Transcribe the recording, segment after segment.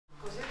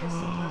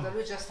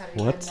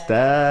What's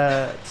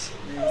that?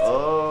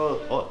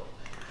 Oh.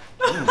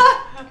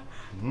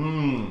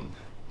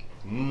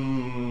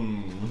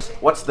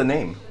 What's the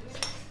name?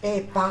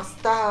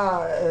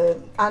 Pasta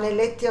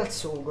anelletti al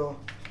sugo.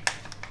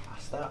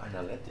 Pasta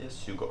anelletti al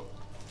sugo.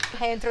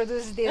 I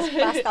introduced this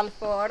pasta al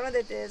forno,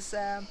 that is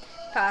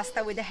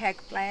pasta with the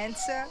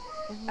eggplants,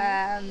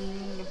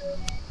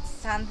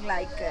 something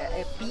like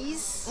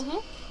peas,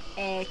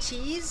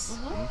 cheese,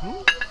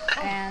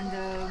 and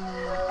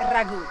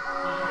ragu.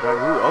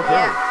 Ragu, okay.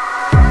 Yeah.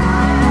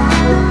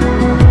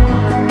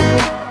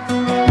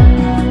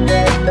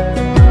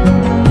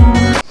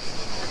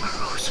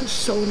 This is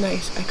so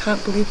nice. I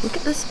can't believe, look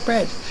at this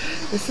bread.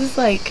 This is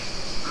like,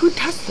 who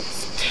does this?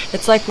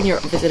 It's like when you're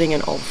visiting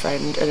an old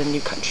friend in a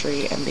new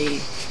country and they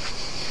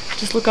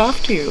just look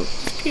after you.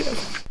 It's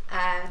beautiful.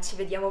 Ci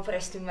vediamo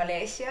presto in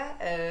Malesia.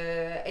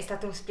 È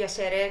stato un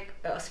piacere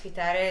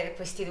ospitare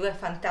questi due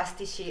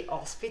fantastici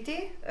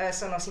ospiti.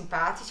 Sono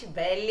simpatici,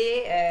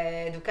 belli,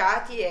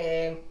 educati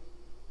e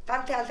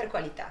tante altre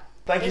qualità.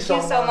 Thank you so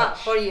much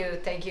for you.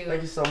 Thank you.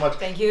 Thank you so much.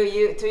 Thank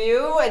you to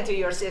you and to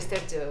your sister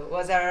too. It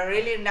was a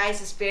really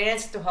nice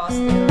experience to host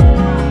you.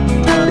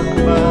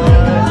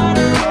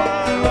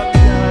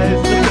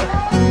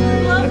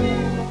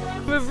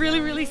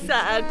 Really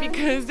sad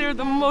because they're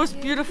the most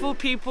beautiful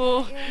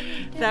people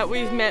that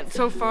we've met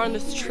so far on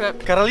this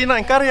trip. Carolina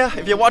and Karja,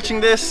 if you're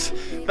watching this,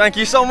 thank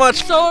you so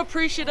much. So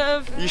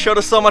appreciative. You showed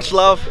us so much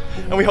love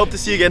and we hope to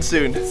see you again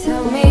soon.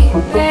 Tell me,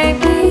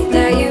 baby,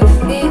 that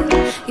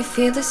you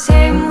feel the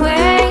same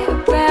way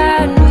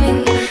about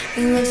me.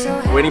 You look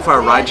so We're waiting for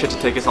our rideshare to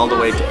take us all the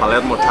way to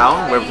Palermo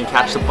town where we can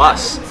catch the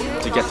bus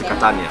to get to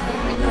Catania.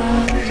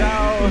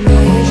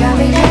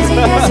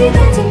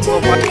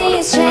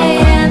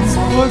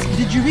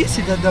 Did you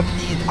visit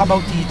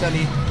about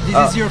Italy? This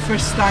is your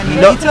first time in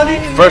Italy?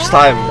 First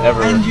time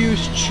ever. And you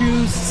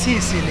choose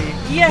Sicily?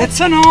 Yes.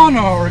 That's an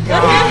honor,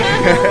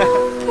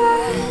 guys.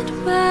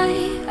 open my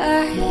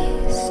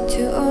eyes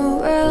to a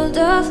world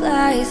of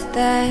lies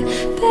that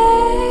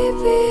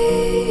baby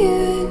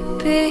you'd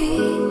be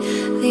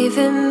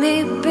leaving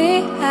me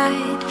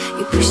behind.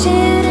 You push it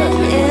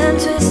and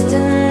twist a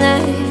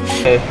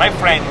knife. My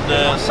friend,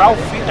 South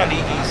Italy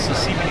is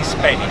simply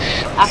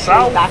Spanish.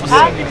 South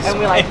backpack, and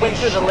we like went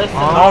through the list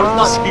and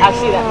not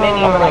actually that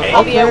many. We're like,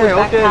 Javier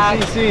would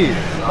backpack, see.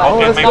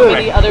 but not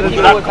many other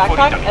people would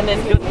backpack, and then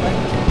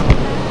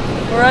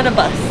we're on a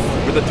bus.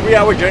 With a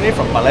 3-hour journey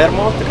from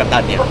Palermo to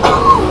Catania.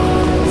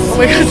 Oh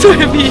my god, so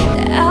heavy.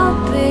 I'll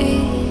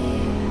be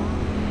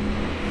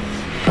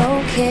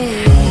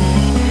okay.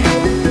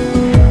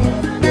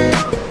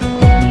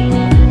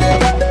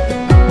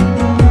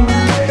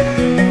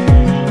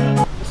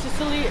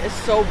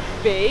 So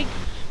big,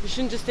 you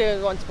shouldn't just stay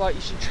in one spot.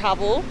 You should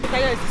travel.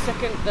 Catania is the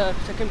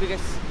second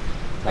biggest,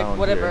 like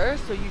whatever.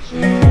 So you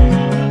should.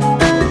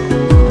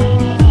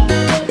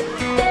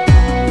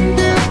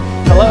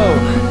 Hello.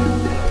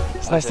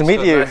 It's nice to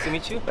meet you. Nice to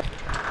meet you.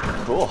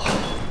 Cool.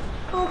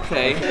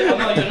 Okay. Oh,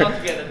 no, you're not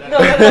together then. No,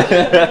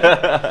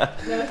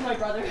 that's my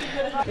brother.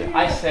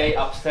 I say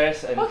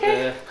upstairs and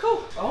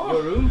cool.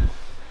 your room.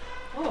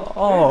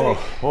 Oh,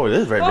 it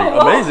is very big. Oh,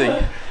 wow.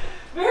 Amazing.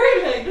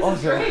 Very big. This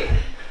is great.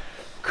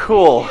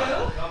 Cool.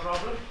 No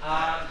problem.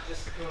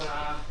 Just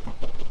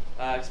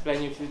gonna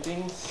explain you a few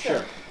things.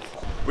 Sure.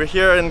 We're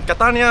here in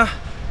Catania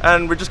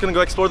and we're just gonna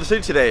go explore the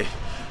city today.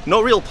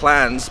 No real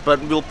plans,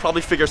 but we'll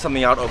probably figure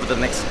something out over the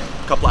next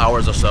couple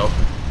hours or so.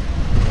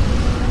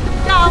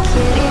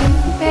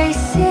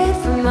 Erase it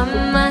from my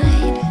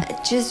mind. I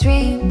just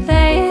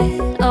replay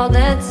it all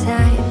the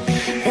time.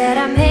 That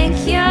I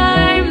make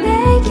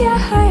your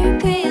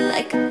heart beat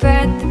like a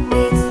bird that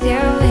beats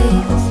their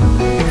wings.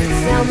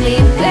 Tell me,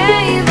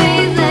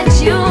 baby, that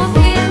you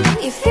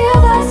feel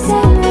the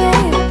same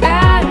way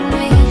about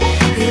me.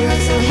 You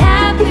look so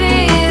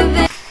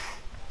happy.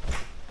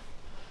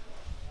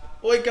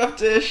 Wake up,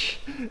 Tish.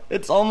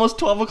 It's almost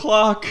 12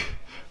 o'clock.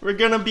 We're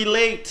gonna be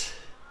late.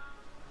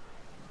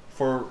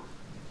 For,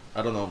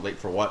 I don't know, late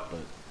for what, but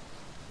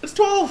it's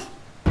 12.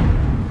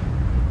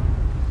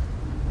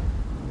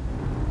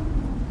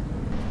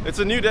 It's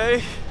a new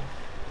day,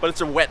 but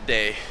it's a wet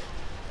day.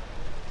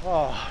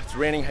 Oh, it's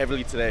raining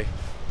heavily today.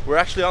 We're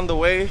actually on the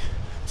way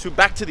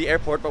back to the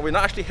airport, but we're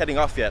not actually heading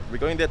off yet. We're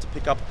going there to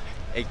pick up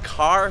a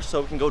car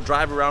so we can go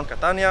drive around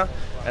Catania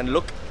and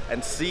look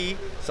and see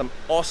some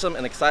awesome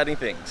and exciting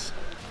things.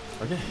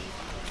 Okay.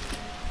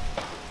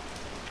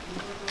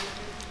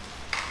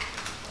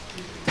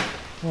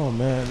 Oh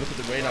man, look at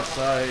the rain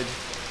outside.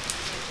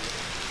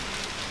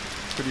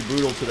 It's pretty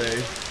brutal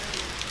today.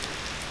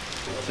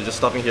 So just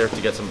stopping here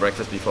to get some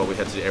breakfast before we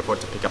head to the airport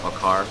to pick up our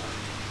car.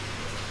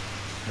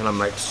 And I'm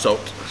like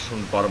soaked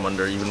from the bottom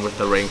under, even with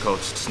the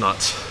raincoats. It's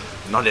not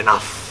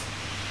enough.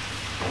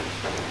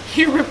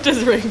 He ripped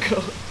his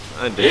raincoat.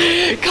 I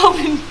did.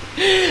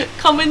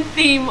 Common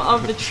theme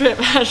of the trip.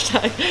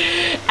 Hashtag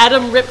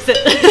Adam rips it.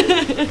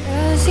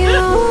 'Cause you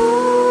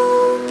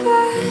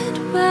opened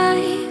my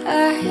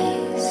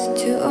eyes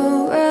to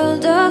a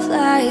world of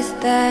lies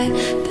that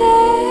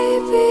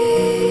baby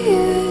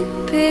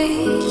you'd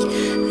be,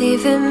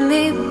 leaving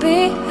me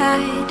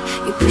behind.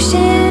 You push it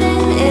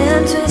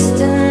and twist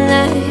the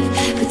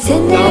knife,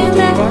 pretending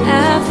that I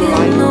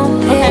feel no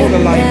pain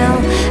now.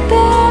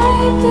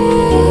 Baby,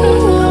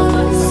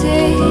 you'll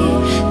see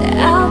that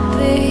I'll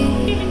be.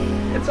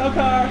 It's our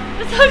car.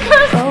 It's our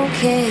car.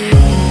 Okay.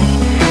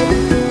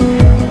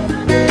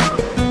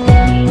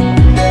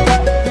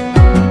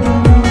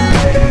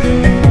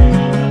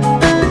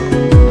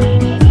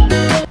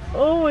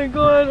 Oh my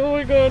god,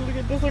 look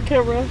at this on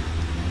camera.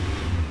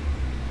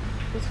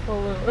 It's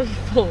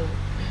full.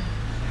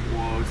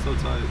 Whoa, it's so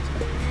tight.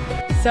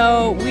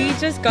 So we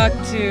just got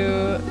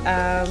to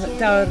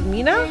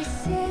Taormina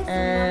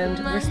and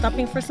we're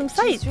stopping for some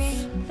sights.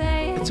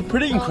 It's a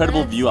pretty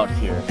incredible view out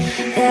here.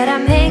 That I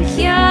make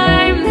your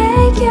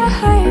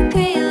heart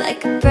beat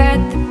like a bird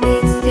that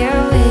beats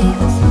their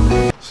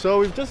wings. So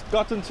we've just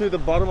gotten to the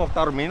bottom of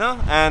Taormina,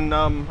 and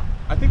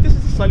I think this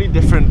is a slightly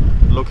different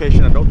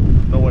location. I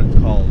don't know what it's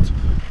called.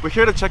 We're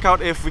here to check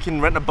out if we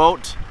can rent a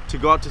boat to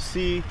go out to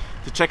sea,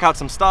 to check out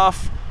some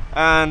stuff,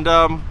 and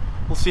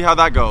we'll see how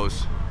that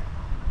goes.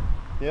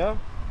 Yeah?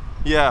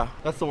 Yeah.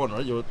 That's the one,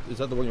 right? Is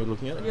that the one you're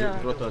looking at? Yeah.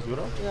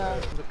 Yeah.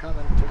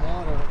 Coming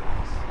tomorrow.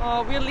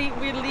 Oh, we're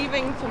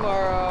leaving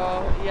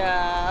tomorrow.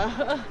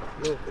 Yeah.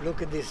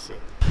 Look at this.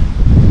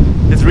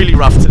 It's really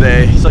rough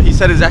today. So he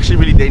said it's actually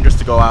really dangerous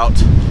to go out.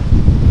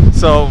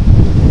 So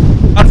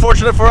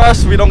unfortunate for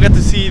us, we don't get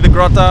to see the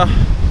grotta,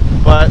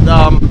 but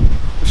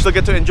we still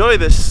get to enjoy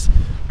this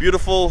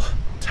beautiful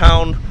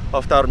town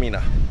of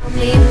Taormina.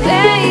 Me,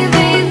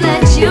 baby,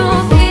 let you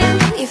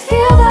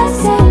feel the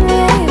same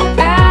way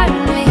about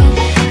me.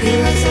 You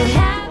look so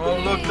happy. Oh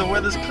look, the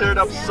weather's cleared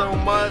up so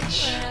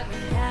much.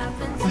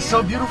 It's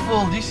so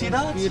beautiful. Do you see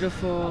that?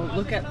 Beautiful.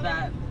 Look at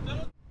that.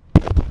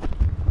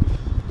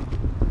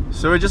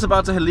 So we're just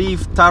about to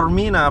leave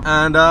Taormina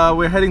and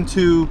we're heading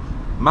to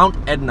Mount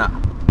Etna,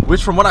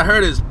 which from what I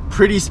heard is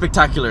pretty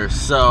spectacular.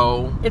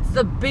 So It's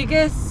the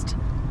biggest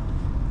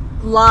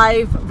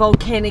live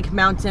volcanic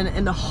mountain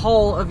in the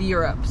whole of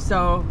Europe.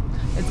 So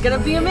it's gonna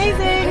be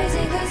amazing.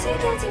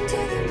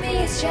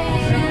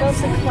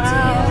 Above the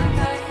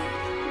clouds.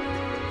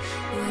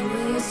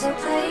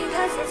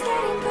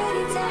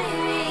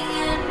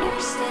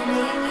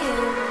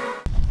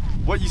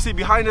 what you see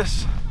behind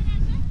us,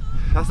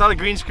 that's not a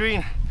green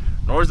screen,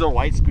 nor is it a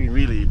white screen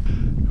really.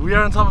 We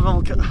are on top of a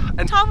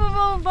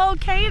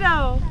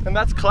volcano. And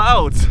that's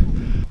clouds.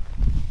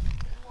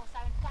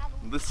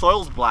 The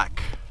soil's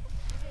black.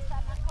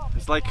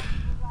 It's like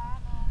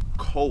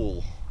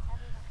coal,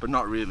 but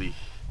not really.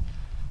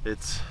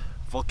 It's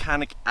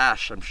volcanic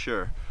ash, I'm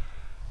sure.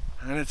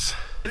 And it's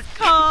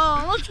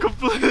Cold.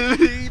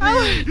 completely,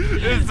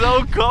 it's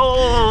so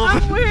cold.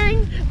 I'm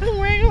wearing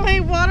my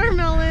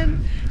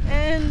watermelon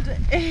and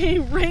a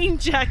rain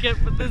jacket,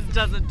 but this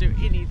doesn't do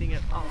anything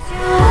at all.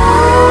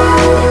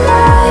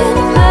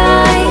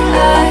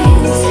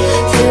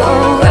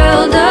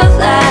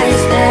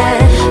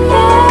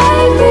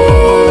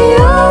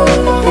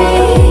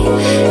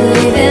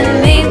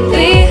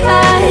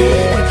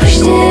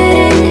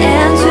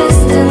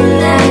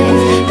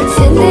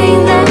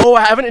 Oh,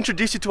 I haven't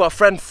introduced you to our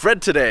friend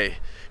Fred today.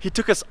 He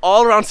took us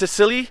all around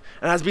Sicily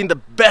and has been the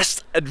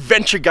best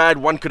adventure guide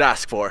one could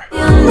ask for.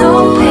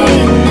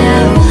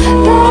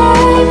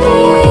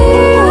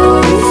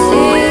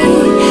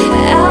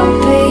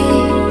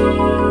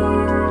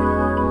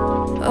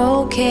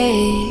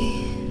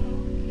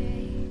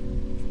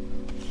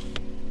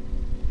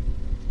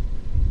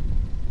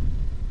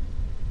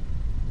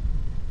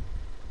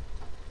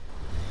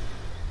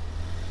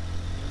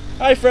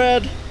 Hi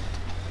Fred!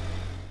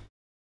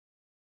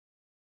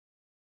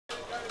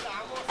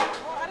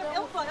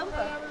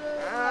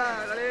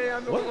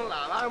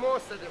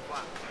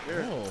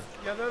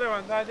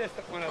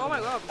 Oh my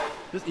god.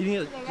 Just eating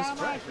it, just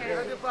fresh.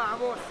 Alright,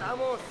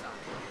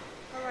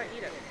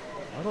 eat it.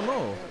 I don't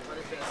know.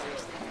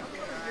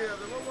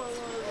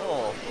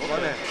 Oh,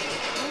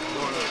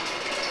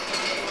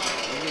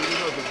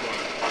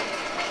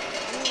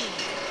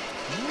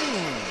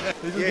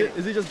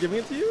 Is he just giving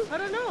it to you? I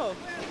don't know.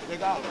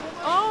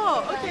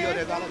 Oh,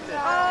 okay.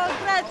 Oh,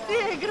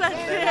 grazie,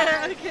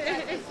 grazie.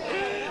 Okay.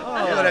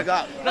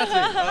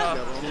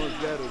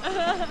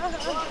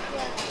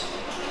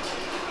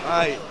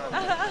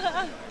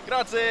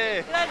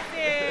 Grazie!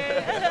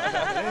 Grazie.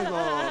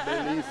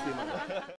 Bellissimo.